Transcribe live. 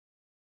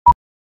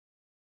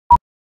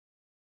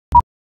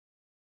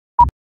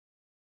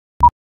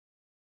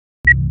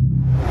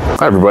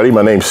Hi everybody,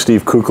 my name's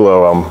Steve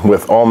Kuclo. I'm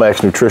with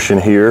ALLMAX Nutrition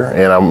here,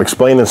 and I'm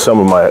explaining some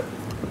of my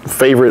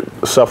favorite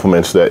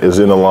supplements that is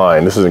in the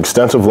line. This is an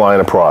extensive line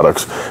of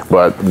products,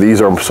 but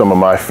these are some of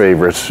my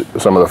favorites,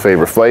 some of the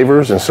favorite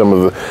flavors and some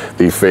of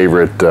the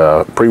favorite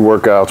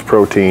pre-workouts,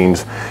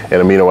 proteins,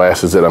 and amino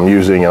acids that I'm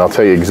using, and I'll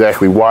tell you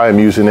exactly why I'm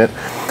using it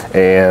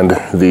and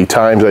the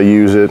times I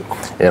use it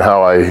and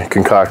how I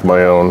concoct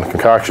my own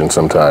concoction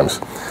sometimes.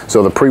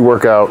 So the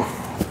pre-workout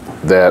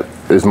that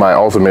is my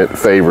ultimate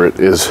favorite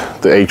is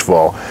the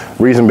H-Vol.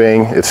 Reason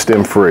being, it's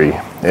stim-free,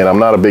 and I'm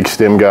not a big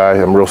stim guy.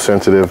 I'm real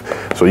sensitive,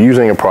 so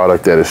using a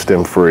product that is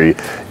stim-free,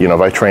 you know,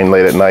 if I train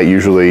late at night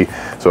usually,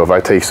 so if I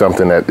take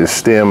something that is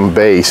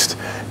stim-based,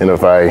 and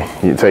if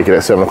you take it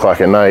at 7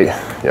 o'clock at night,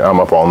 yeah, I'm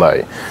up all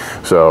night.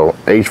 So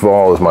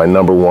H-Vol is my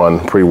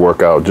 #1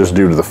 pre-workout just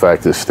due to the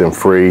fact that it's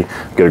stim-free,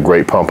 get a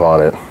great pump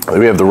on it.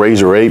 We have the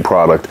Razor 8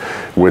 product,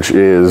 which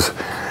is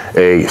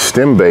a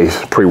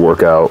stim-based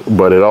pre-workout,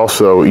 but it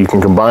also, you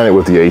can combine it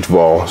with the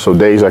H-Vol. So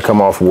days I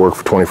come off work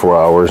for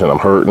 24 hours and I'm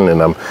hurting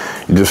and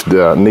you just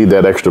need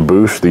that extra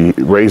boost, the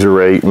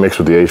Razor 8 mixed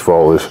with the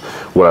H-Vol is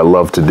what I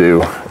love to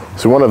do.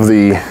 So one of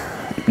the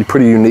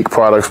pretty unique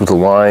products with the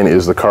line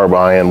is the Carb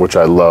Ion, which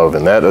I love,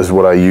 and that is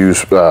what I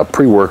use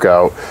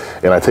pre-workout,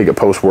 and I take it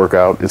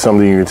post-workout. It's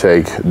something you can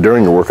take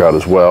during your workout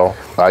as well.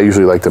 I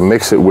usually like to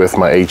mix it with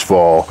my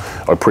H-Vol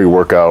or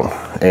pre-workout,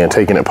 and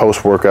taking it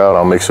post-workout,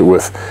 I'll mix it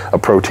with a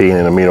protein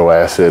and amino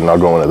acid, and I'll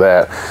go into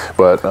that.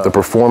 But the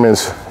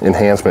performance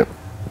enhancement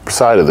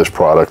side of this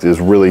product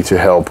is really to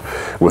help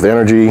with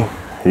energy.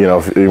 You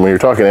know, when you're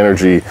talking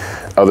energy,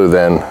 other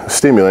than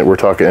stimulant, we're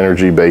talking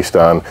energy based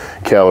on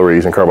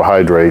calories and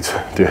carbohydrates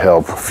to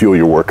help fuel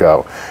your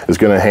workout. It's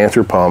going to enhance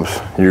your pumps.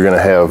 You're going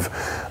to have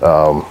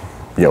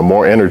you know,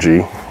 more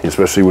energy,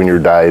 especially when you're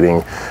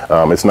dieting.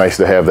 It's nice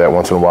to have that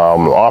once in a while.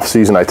 In the off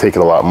season, I take it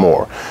a lot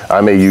more.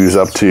 I may use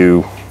up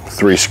to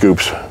 3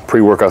 scoops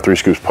pre-workout, 3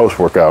 scoops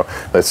post-workout.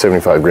 That's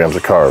 75 grams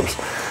of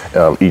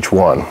carbs each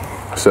one.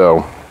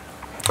 So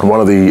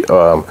one of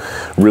the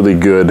really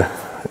good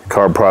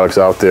carb products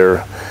out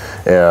there.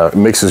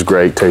 Mixes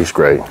great, tastes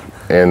great.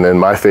 And then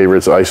my favorite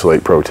is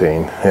Isolate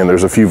Protein. And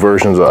there's a few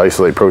versions of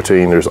Isolate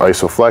Protein. There's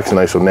IsoFlex and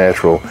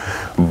IsoNatural.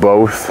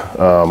 Both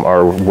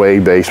are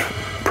whey-based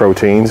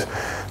proteins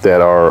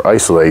that are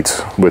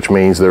isolates, which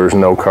means there's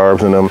no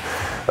carbs in them,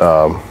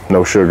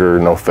 no sugar,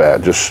 no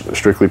fat, just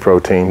strictly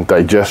protein.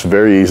 Digests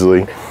very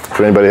easily.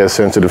 For anybody that has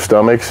sensitive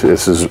stomachs,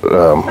 this is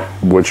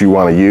what you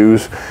want to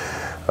use.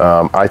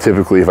 I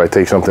typically, if I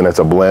take something that's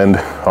a blend,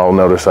 I'll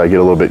notice I get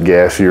a little bit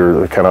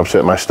gassier, kind of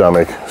upset my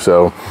stomach.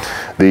 So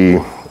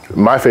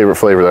my favorite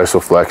flavor of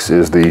IsoFlex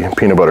is the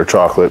peanut butter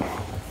chocolate.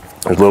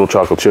 There's little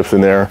chocolate chips in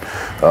there.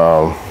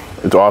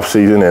 It's off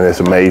season and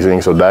it's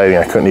amazing. So dieting,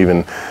 I couldn't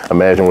even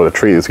imagine what a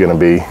treat it's going to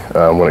be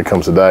when it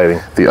comes to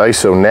dieting. The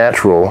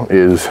IsoNatural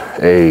is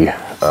a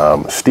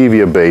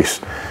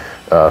stevia-based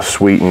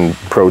sweetened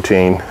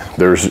protein.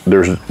 There's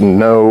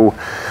no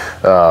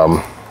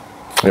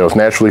you know, it's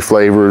naturally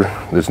flavored,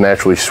 it's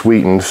naturally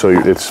sweetened, so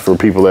it's for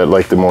people that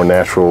like the more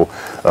natural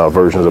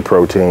versions of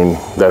protein.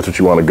 That's what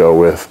you want to go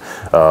with.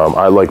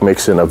 I like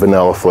mixing a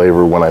vanilla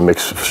flavor when I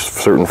mix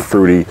certain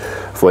fruity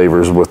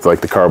flavors with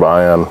like the Carb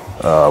Ion.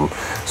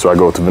 So I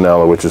go with the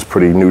vanilla, which is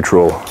pretty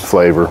neutral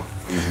flavor.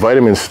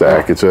 Vitamin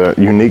Stack, it's a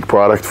unique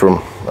product from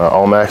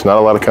ALLMAX. Not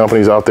a lot of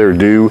companies out there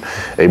do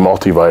a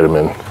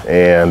multivitamin,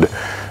 and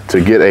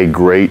to get a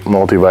great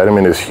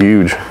multivitamin is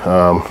huge,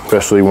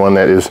 especially one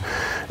that is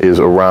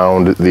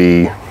around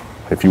the,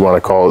 if you want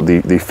to call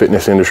it the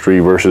fitness industry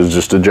versus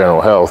just the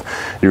general health.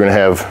 You're going to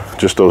have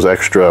just those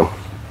extra,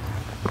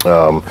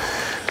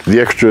 the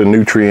extra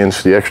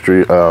nutrients, the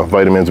extra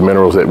vitamins and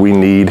minerals that we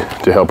need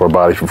to help our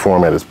bodies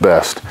perform at its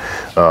best.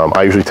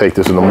 I usually take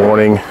this in the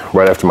morning,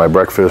 right after my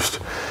breakfast,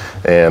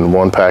 and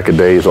 1 pack a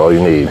day is all you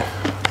need.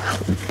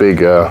 Big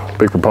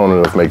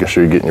proponent of making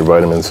sure you're getting your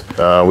vitamins.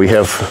 We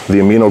have the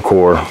Amino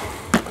Core.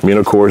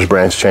 Amino Cores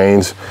branched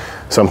chains,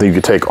 something you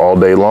could take all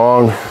day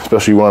long,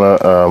 especially you want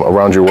to,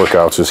 around your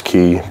workouts is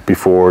key,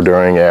 before,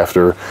 during,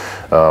 after.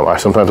 I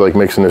sometimes like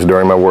mixing this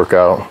during my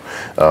workout.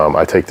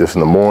 I take this in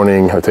the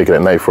morning, I take it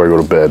at night before I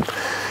go to bed.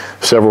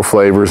 Several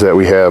flavors that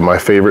we have. My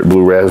favorite,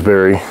 blue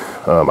raspberry.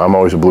 I'm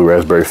always a blue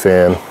raspberry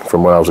fan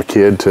from when I was a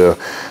kid to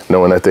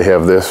knowing that they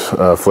have this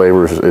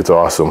flavor, it's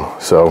awesome.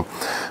 So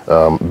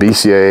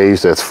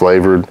BCAAs, that's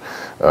flavored,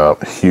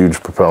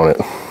 huge proponent.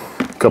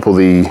 A couple of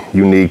the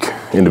unique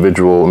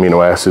individual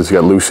amino acids. You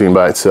got leucine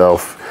by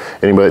itself.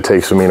 Anybody that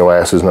takes amino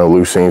acids know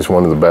leucine is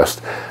one of the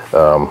best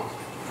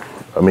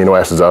amino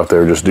acids out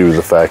there, just due to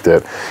the fact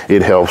that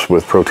it helps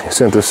with protein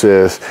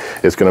synthesis.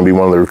 It's going to be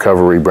one of the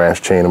recovery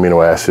branch chain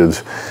amino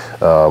acids.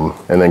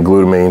 And then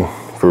glutamine,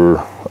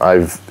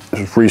 I've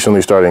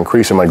recently started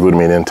increasing my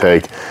glutamine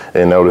intake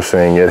and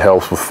noticing it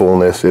helps with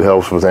fullness, it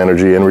helps with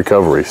energy and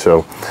recovery.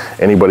 So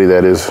anybody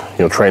that is, you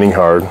know, training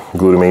hard,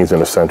 glutamine is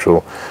an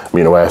essential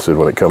amino acid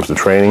when it comes to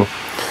training.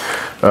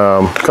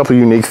 A couple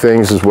unique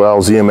things as well.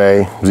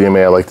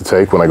 ZMA I like to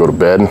take when I go to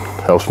bed.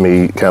 Helps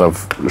me kind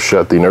of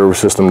shut the nervous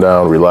system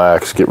down,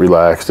 get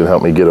relaxed, and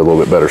help me get a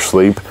little bit better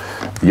sleep.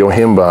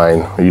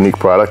 Yohimbine, a unique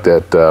product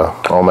that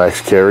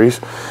ALLMAX carries.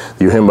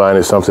 The Yohimbine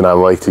is something I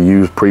like to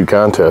use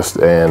pre-contest,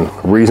 and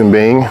reason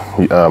being,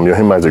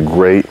 Yohimbine is a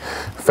great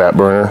fat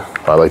burner.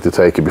 I like to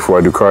take it before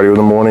I do cardio in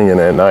the morning and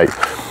at night.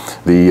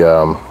 The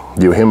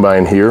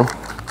Yohimbine here,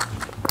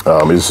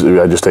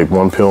 I just take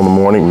one pill in the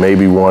morning,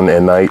 maybe one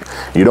at night.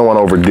 You don't want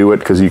to overdo it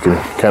because you can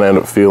kind of end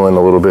up feeling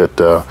a little bit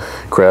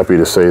crappy,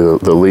 to say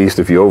the least,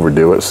 if you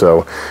overdo it.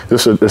 So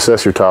just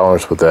assess your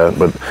tolerance with that.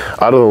 But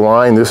out of the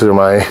line, these are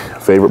my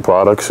favorite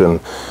products, and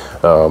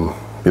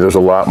there's a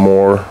lot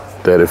more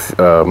that if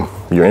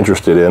you're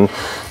interested in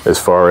as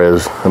far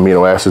as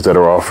amino acids that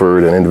are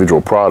offered and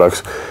individual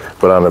products.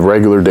 But on a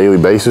regular daily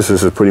basis,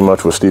 this is pretty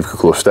much what Steve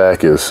Kuclo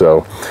Stack is.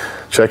 So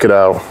check it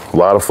out. A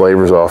lot of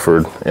flavors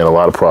offered and a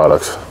lot of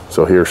products.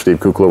 So here's Steve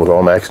Kuclo with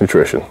ALLMAX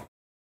Nutrition.